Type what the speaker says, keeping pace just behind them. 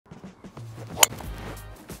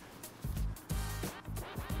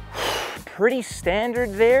pretty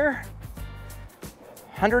standard there.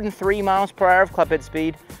 103 miles per hour of club head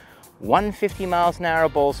speed, 150 miles an hour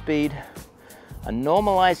of ball speed, a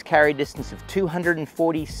normalized carry distance of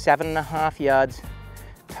 247.5 yards,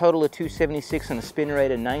 total of 276 and a spin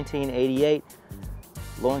rate of 1988,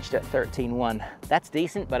 launched at 13.1. That's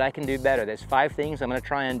decent, but I can do better. There's 5 things I'm gonna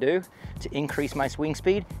try and do to increase my swing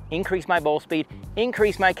speed, increase my ball speed,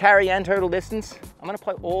 increase my carry and total distance. I'm gonna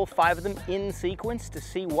play all 5 of them in sequence to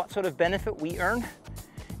see what sort of benefit we earn.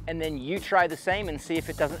 And then you try the same and see if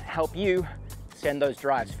it doesn't help you send those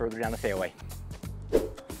drives further down the fairway.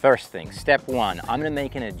 First thing, step 1, I'm gonna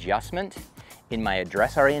make an adjustment in my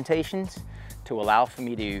address orientations to allow for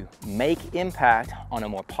me to make impact on a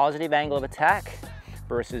more positive angle of attack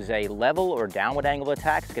versus a level or downward angle of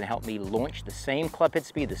attack. It's gonna help me launch the same club head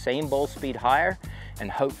speed, the same ball speed higher,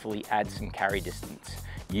 and hopefully add some carry distance.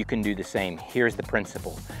 You can do the same. Here's the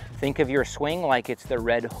principle. Think of your swing like it's the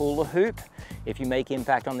red hula hoop. If you make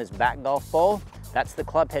impact on this back golf ball, that's the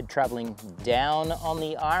club head traveling down on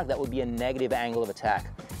the arc. That would be a negative angle of attack.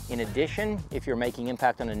 In addition, if you're making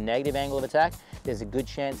impact on a negative angle of attack, there's a good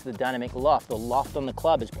chance the dynamic loft, the loft on the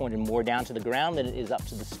club, is pointed more down to the ground than it is up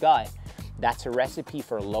to the sky. That's a recipe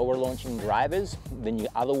for lower launching drivers than you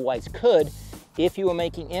otherwise could if you were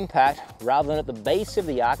making impact rather than at the base of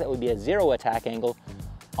the arc. That would be a 0 attack angle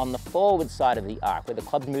on the forward side of the arc where the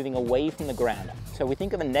club's moving away from the ground. So we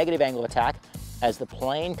think of a negative angle of attack as the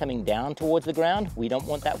plane coming down towards the ground. We don't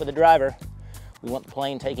want that with a driver. We want the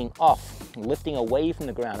plane taking off, lifting away from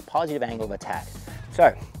the ground, a positive angle of attack.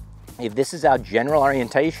 So if this is our general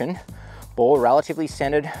orientation, ball relatively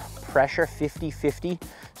centered, pressure 50-50,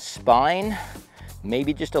 spine,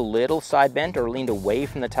 maybe just a little side bent or leaned away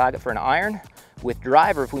from the target for an iron. With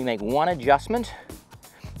driver, if we make one adjustment,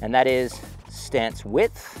 and that is stance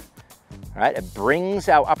width, right? It brings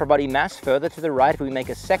our upper body mass further to the right. If we make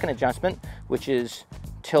a second adjustment, which is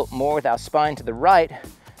tilt more with our spine to the right,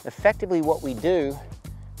 effectively what we do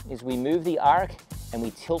is we move the arc and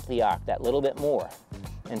we tilt the arc that little bit more.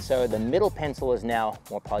 And so the middle pencil is now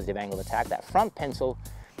more positive angle of attack. That front pencil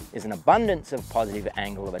is an abundance of positive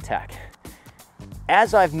angle of attack.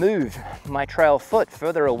 As I've moved my trail foot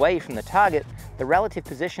further away from the target, the relative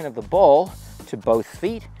position of the ball to both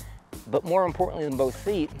feet, but more importantly than both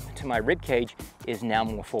feet, to my rib cage, is now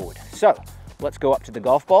more forward. So let's go up to the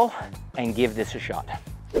golf ball and give this a shot.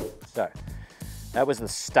 So that was the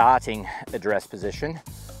starting address position.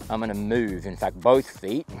 I'm gonna move, in fact, both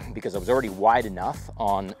feet, because I was already wide enough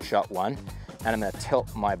on shot 1, and I'm gonna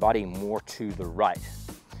tilt my body more to the right.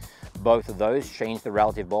 Both of those change the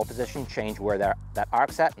relative ball position, change where that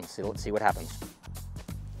arc's at, and let's see what happens.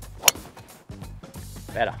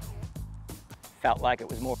 Better. Felt like it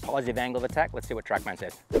was more positive angle of attack. Let's see what TrackMan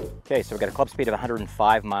says. Okay, so we've got a club speed of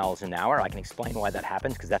 105 miles an hour. I can explain why that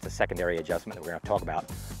happens because that's a secondary adjustment that we're gonna talk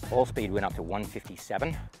about. Ball speed went up to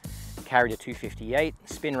 157, carried to 258,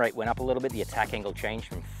 spin rate went up a little bit. The attack angle changed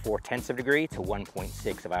from 0.4 of a degree to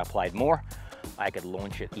 1.6. If I applied more, I could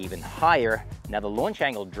launch it even higher. Now the launch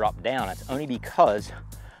angle dropped down. It's only because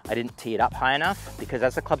I didn't tee it up high enough, because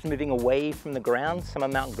as the club's moving away from the ground, some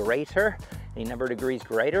amount greater, a number of degrees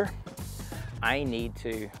greater, I need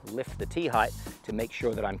to lift the tee height to make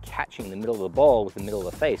sure that I'm catching the middle of the ball with the middle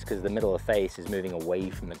of the face, because the middle of the face is moving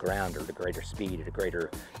away from the ground at a greater speed, at a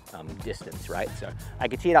greater distance, right? So I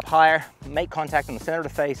could tee it up higher, make contact on the center of the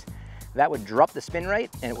face. That would drop the spin rate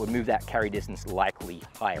and it would move that carry distance likely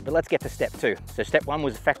higher. But let's get to step 2. So step 1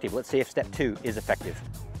 was effective. Let's see if step 2 is effective.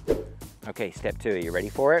 Okay, step 2, are you ready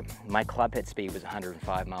for it? My club head speed was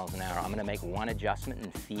 105 miles an hour. I'm gonna make one adjustment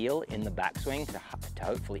and feel in the backswing to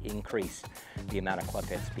hopefully increase the amount of club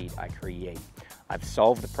head speed I create. I've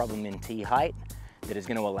solved the problem in tee height that is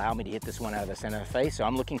gonna allow me to hit this one out of the center of the face. So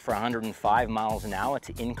I'm looking for 105 miles an hour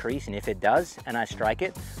to increase, and if it does, and I strike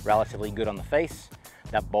it relatively good on the face,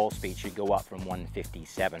 that ball speed should go up from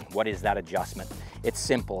 157. What is that adjustment? It's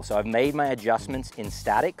simple. So I've made my adjustments in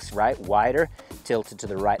statics, right? Wider, tilted to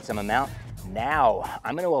the right some amount. Now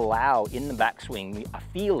I'm gonna allow in the backswing a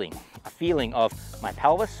feeling of my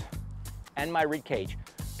pelvis and my rib cage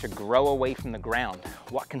to grow away from the ground.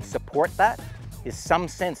 What can support that is some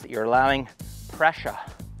sense that you're allowing pressure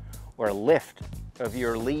or lift of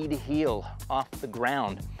your lead heel off the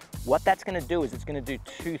ground. What that's gonna do is it's gonna do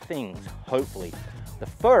 2 things, hopefully. The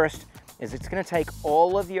first is it's gonna take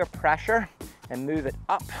all of your pressure and move it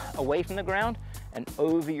up away from the ground and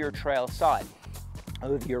over your trail side,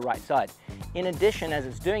 over your right side. In addition, as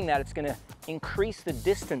it's doing that, it's gonna increase the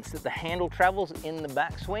distance that the handle travels in the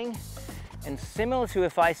backswing. And similar to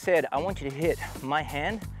if I said, I want you to hit my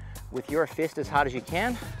hand with your fist as hard as you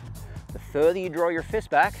can, the further you draw your fist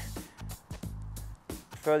back,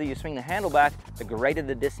 further you swing the handle back, the greater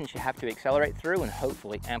the distance you have to accelerate through and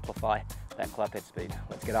hopefully amplify that club head speed.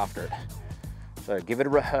 Let's get after it. So give it a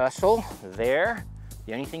rehearsal there.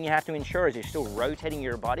 The only thing you have to ensure is you're still rotating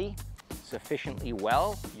your body sufficiently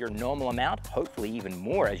well, your normal amount, hopefully even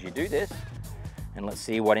more as you do this. And let's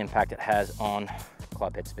see what impact it has on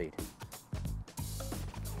club head speed.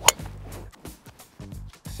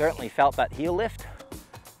 Certainly felt that heel lift.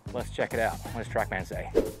 Let's check it out. What does TrackMan say?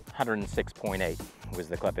 106.8 was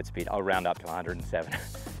the club head speed. I'll round up to 107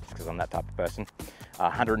 just because I'm that type of person.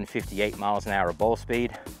 158 miles an hour ball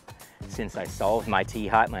speed. Since I solved my T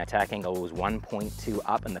height, my attack angle was 1.2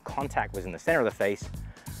 up and the contact was in the center of the face,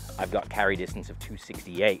 I've got carry distance of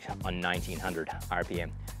 268 on 1900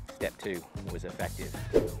 RPM. Step 2 was effective.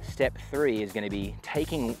 Step 3 is going to be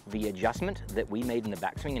taking the adjustment that we made in the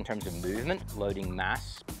backswing in terms of movement, loading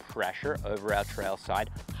mass pressure over our trail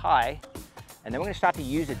side high, and then we're going to start to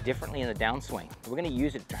use it differently in the downswing. We're going to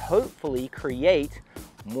use it to hopefully create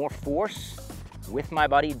more force with my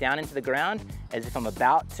body down into the ground as if I'm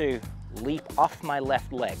about to leap off my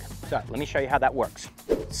left leg. So let me show you how that works.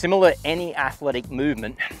 Similar to any athletic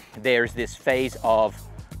movement, there's this phase of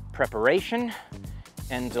preparation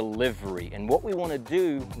and delivery. And what we want to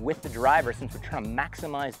do with the driver, since we're trying to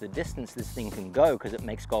maximize the distance this thing can go because it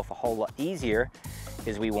makes golf a whole lot easier,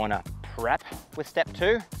 is we want to prep with step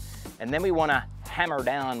 2 and then we want to hammer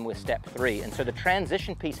down with step 3. And so the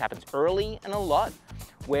transition piece happens early and a lot,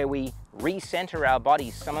 where we recenter our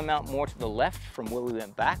body some amount more to the left from where we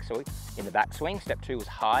went back. So in the backswing, step 2 was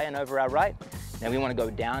high and over our right. Now we want to go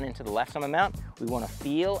down into the left some amount. We want to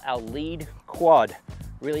feel our lead quad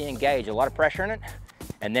really engage, a lot of pressure in it,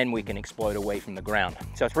 and then we can explode away from the ground.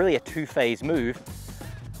 So it's really a 2-phase move,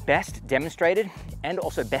 best demonstrated and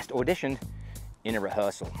also best auditioned in a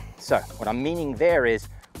rehearsal. So what I'm meaning there is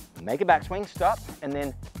make a backswing, stop, and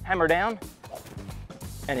then hammer down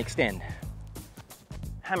and extend.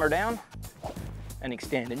 Hammer down and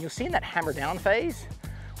extend. And you'll see in that hammer down phase,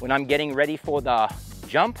 when I'm getting ready for the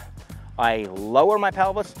jump, I lower my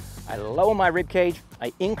pelvis, I lower my rib cage,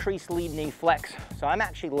 I increase lead knee flex. So I'm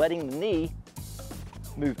actually letting the knee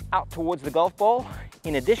move out towards the golf ball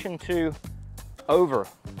in addition to over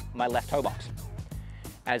my left toe box.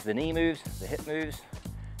 As the knee moves, the hip moves.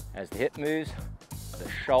 As the hip moves, the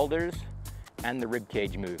shoulders and the rib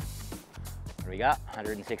cage move. What do we got?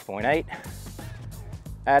 106.8.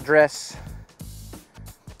 Address,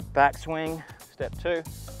 backswing, step 2,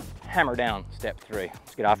 hammer down, step 3.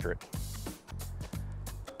 Let's get after it.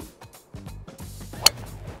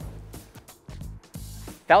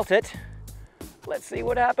 Felt it. Let's see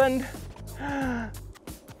what happened.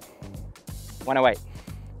 108.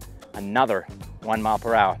 Another 1 mile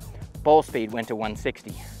per hour. Ball speed went to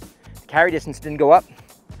 160. The carry distance didn't go up.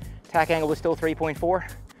 Tack angle was still 3.4.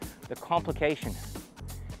 The complication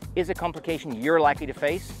is a complication you're likely to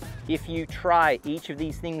face. If you try each of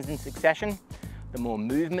these things in succession, the more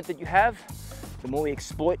movement that you have, the more we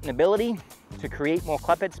exploit an ability to create more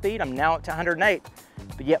club head speed. I'm now up to 108,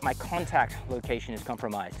 but yet my contact location is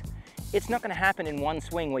compromised. It's not gonna happen in one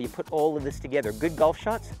swing where you put all of this together. Good golf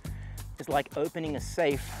shots is like opening a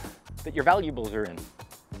safe that your valuables are in.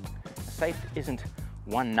 A safe isn't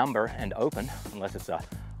one number and open, unless it's a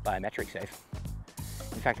biometric safe.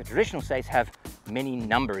 In fact, the traditional safes have many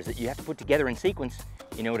numbers that you have to put together in sequence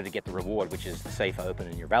in order to get the reward, which is the safe open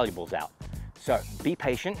and your valuables out. So be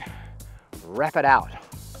patient, rep it out,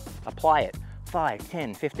 apply it 5,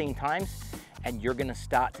 10, 15 times, and you're gonna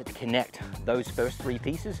start to connect those first 3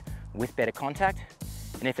 pieces with better contact.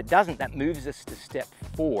 And if it doesn't, that moves us to step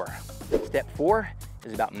 4. Step 4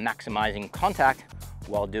 is about maximizing contact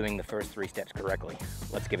while doing the first 3 steps correctly.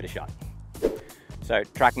 Let's give it a shot. So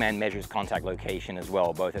TrackMan measures contact location as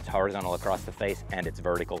well, both its horizontal across the face and its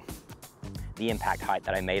vertical. The impact height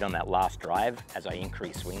that I made on that last drive as I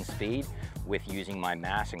increased swing speed with using my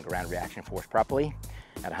mass and ground reaction force properly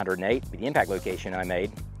at 108, the impact location I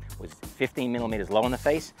made was 15 millimeters low on the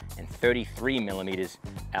face and 33 millimeters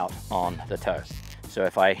out on the toe. So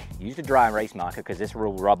if I used a dry erase marker, because this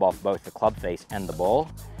will rub off both the club face and the ball,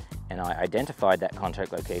 and I identified that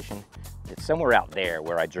contact location, it's somewhere out there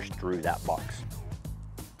where I just drew that box.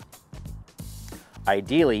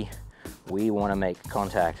 Ideally, we want to make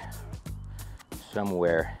contact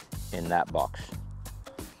somewhere in that box.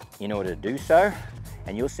 In order to do so,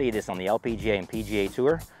 and you'll see this on the LPGA and PGA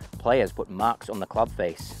Tour, players put marks on the club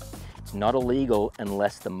face. It's not illegal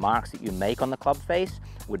unless the marks that you make on the club face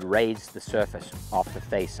would raise the surface off the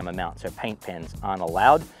face some amount. So paint pens aren't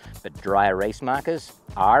allowed, but dry erase markers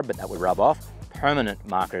are, but that would rub off. Permanent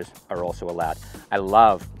markers are also allowed. I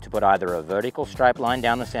love to put either a vertical stripe line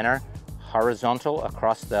down the center, horizontal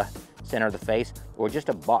across the center of the face, or just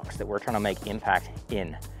a box that we're trying to make impact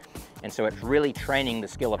in. And so it's really training the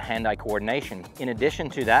skill of hand-eye coordination. In addition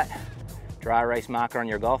to that, dry erase marker on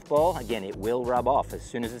your golf ball, again, it will rub off. As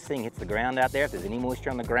soon as this thing hits the ground out there, if there's any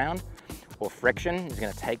moisture on the ground or friction, it's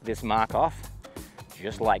gonna take this mark off,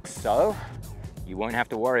 just like so. You won't have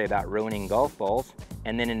to worry about ruining golf balls.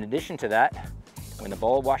 And then in addition to that, when the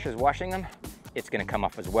ball washer's washing them, it's gonna come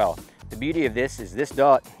off as well. The beauty of this is this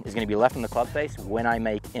dot is gonna be left on the club face when I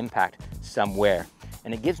make impact somewhere.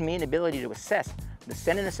 And it gives me an ability to assess the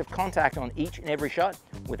centerness of contact on each and every shot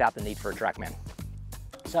without the need for a TrackMan.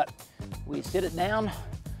 So we sit it down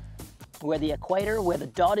where the equator, where the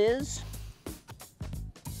dot is,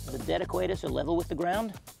 the dead equator, so level with the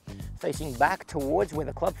ground, facing back towards where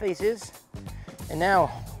the club face is. And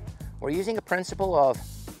now we're using a principle of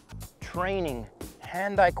training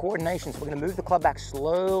hand-eye coordination. So we're gonna move the club back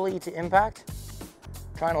slowly to impact,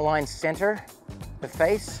 trying to line center the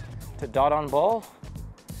face to dot on ball.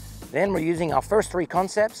 Then we're using our first three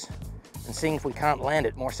concepts and seeing if we can't land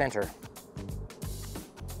it more center.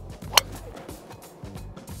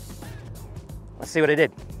 Let's see what I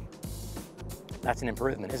did. That's an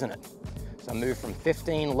improvement, isn't it? So I moved from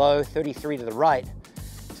 15 low, 33 to the right,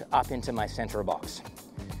 to up into my center box.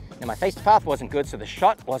 Now my face to path wasn't good, so the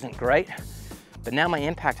shot wasn't great, but now my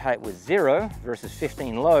impact height was 0 versus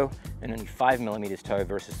 15 low, and only 5 millimeters toe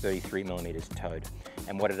versus 33 millimeters toed.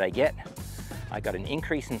 And what did I get? I got an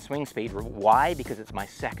increase in swing speed. Why? Because it's my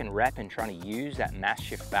second rep in trying to use that mass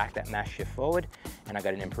shift back, that mass shift forward, and I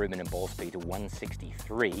got an improvement in ball speed to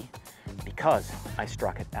 163 because I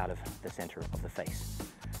struck it out of the center of the face.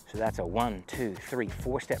 So that's a 1, 2, 3,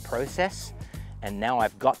 4-step process, and now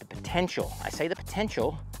I've got the potential, I say the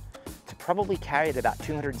potential, to probably carry it about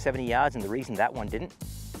 270 yards, and the reason that one didn't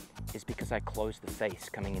is because I closed the face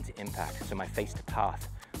coming into impact, so my face to path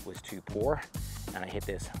was too poor, and I hit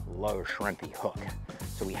this low shrimpy hook.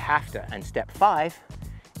 So we have to, and step 5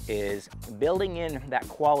 is building in that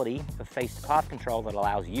quality of face to path control that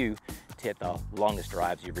allows you to hit the longest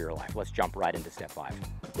drives of your life. Let's jump right into step 5.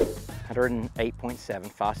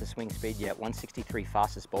 108.7, fastest swing speed yet, 163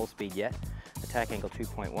 fastest ball speed yet, attack angle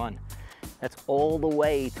 2.1. That's all the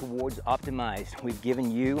way towards optimized. We've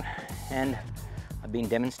given you, and I've been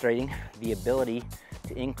demonstrating, the ability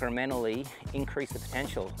to incrementally increase the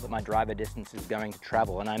potential that my driver distance is going to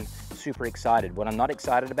travel, and I'm super excited. What I'm not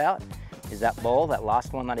excited about is that ball, that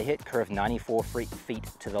last one that I hit, curved 94 feet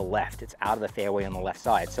to the left. It's out of the fairway on the left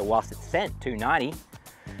side. So whilst it's sent 290,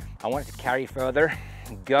 I want it to carry further,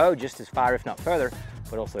 go just as far, if not further,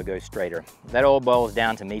 but also go straighter. That all boils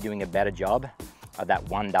down to me doing a better job of that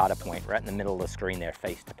one data point right in the middle of the screen there,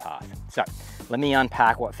 face to path. So let me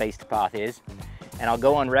unpack what face to path is. And I'll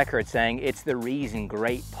go on record saying it's the reason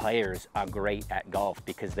great players are great at golf,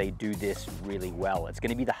 because they do this really well. It's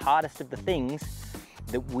going to be the hardest of the things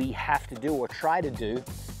that we have to do or try to do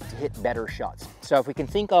to hit better shots. So if we can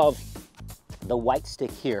think of the white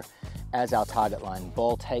stick here as our target line,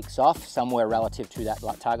 ball takes off somewhere relative to that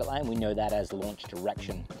target line. We know that as launch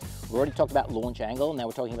direction. We already talked about launch angle. Now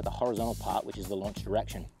we're talking about the horizontal part, which is the launch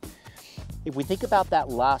direction. If we think about that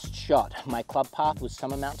last shot, my club path was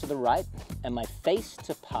some amount to the right and my face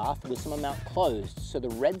to path was some amount closed. So the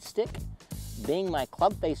red stick, being my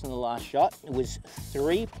club face in the last shot, it was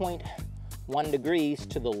 3.1 degrees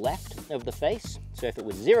to the left of the face. So if it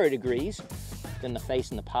was 0 degrees, then the face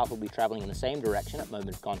and the path will be traveling in the same direction at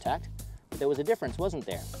moment of contact. But there was a difference, wasn't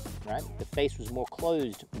there? Right? The face was more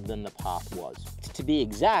closed than the path was. To be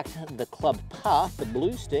exact, the club path, the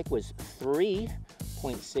blue stick, was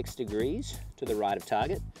 3.6 degrees to the right of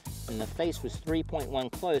target, and the face was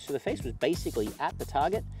 3.1 close, so the face was basically at the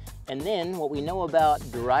target. And then what we know about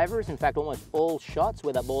drivers, in fact almost all shots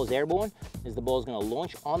where that ball is airborne, is the ball is going to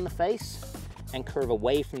launch on the face and curve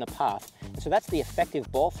away from the path. And so that's the effective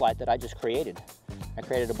ball flight that I just created. I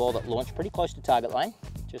created a ball that launched pretty close to target line,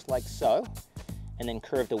 just like so, and then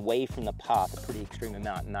curved away from the path a pretty extreme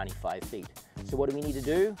amount, 95 feet. So what do we need to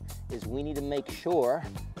do is we need to make sure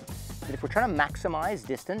that if we're trying to maximize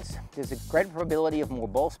distance, there's a greater probability of more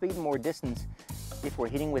ball speed and more distance if we're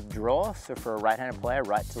hitting with draw. So for a right-handed player,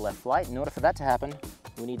 right to left flight, in order for that to happen,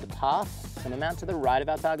 we need the path some amount to the right of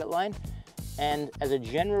our target line. And as a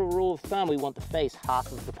general rule of thumb, we want the face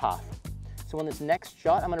half of the path. So on this next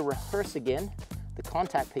shot, I'm going to rehearse again the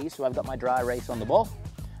contact piece. So I've got my dry erase on the ball.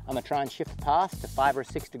 I'm going to try and shift the path to 5 or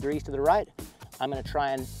 6 degrees to the right. I'm going to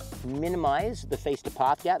try and minimize the face to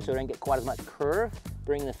path gap so I don't get quite as much curve,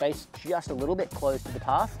 bringing the face just a little bit close to the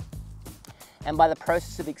path. And by the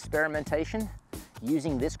process of experimentation,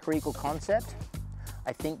 using this critical concept,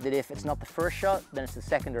 I think that if it's not the first shot, then it's the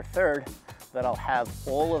second or third, that I'll have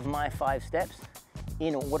all of my 5 steps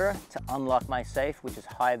in order to unlock my safe, which is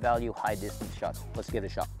high value, high distance shots. Let's give it a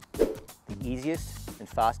shot. The easiest and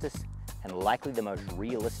fastest and likely the most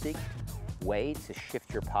realistic way to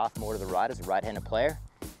shift your path more to the right as a right-handed player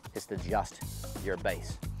is to adjust your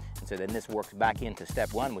base. And so then this works back into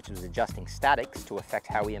step one, which is adjusting statics to affect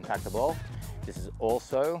how we impact the ball. This is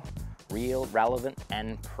also real, relevant,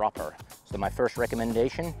 and proper. So my first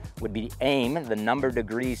recommendation would be aim the number of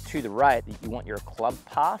degrees to the right that you want your club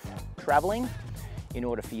path traveling in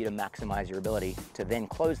order for you to maximize your ability to then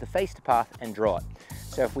close the face to path and draw it.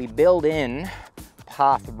 So if we build in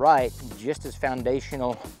path right just as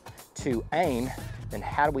foundational to aim, then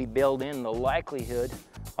how do we build in the likelihood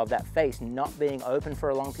of that face not being open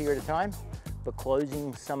for a long period of time, but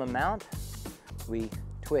closing some amount? We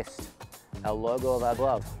twist our logo of our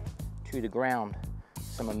glove to the ground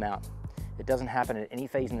some amount. It doesn't happen at any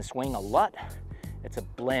phase in the swing a lot. It's a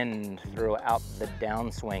blend throughout the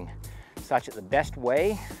downswing, such that the best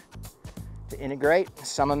way to integrate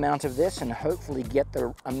some amount of this and hopefully get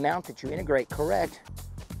the amount that you integrate correct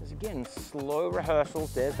is, again, slow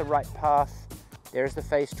rehearsals. There's the right path. There's the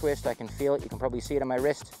face twist. I can feel it. You can probably see it on my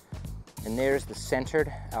wrist. And there's the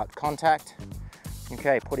centered out contact.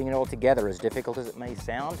 Okay, putting it all together, as difficult as it may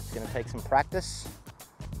sound, it's going to take some practice.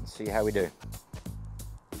 Let's see how we do.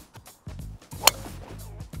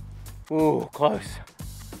 Ooh, close.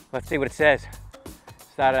 Let's see what it says.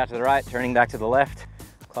 Started out to the right, turning back to the left.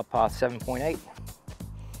 Club path 7.8.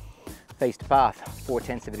 Face to path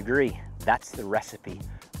 0.4 of a degree. That's the recipe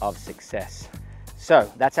of success.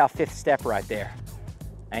 So that's our fifth step right there.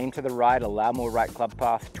 Aim to the right, allow more right club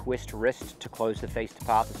path, twist wrist to close the face to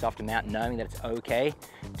path a soft amount, knowing that it's okay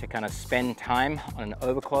to kind of spend time on an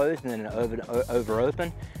over close and then an over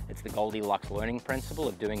open. It's the Goldilocks learning principle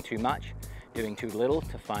of doing too much, doing too little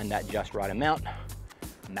to find that just right amount.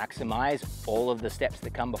 Maximize all of the steps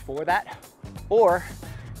that come before that, or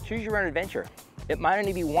choose your own adventure. It might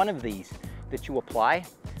only be one of these that you apply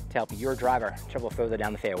to help your driver travel further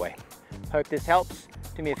down the fairway. Hope this helps.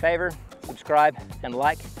 Do me a favor, subscribe and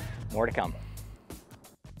like. More to come.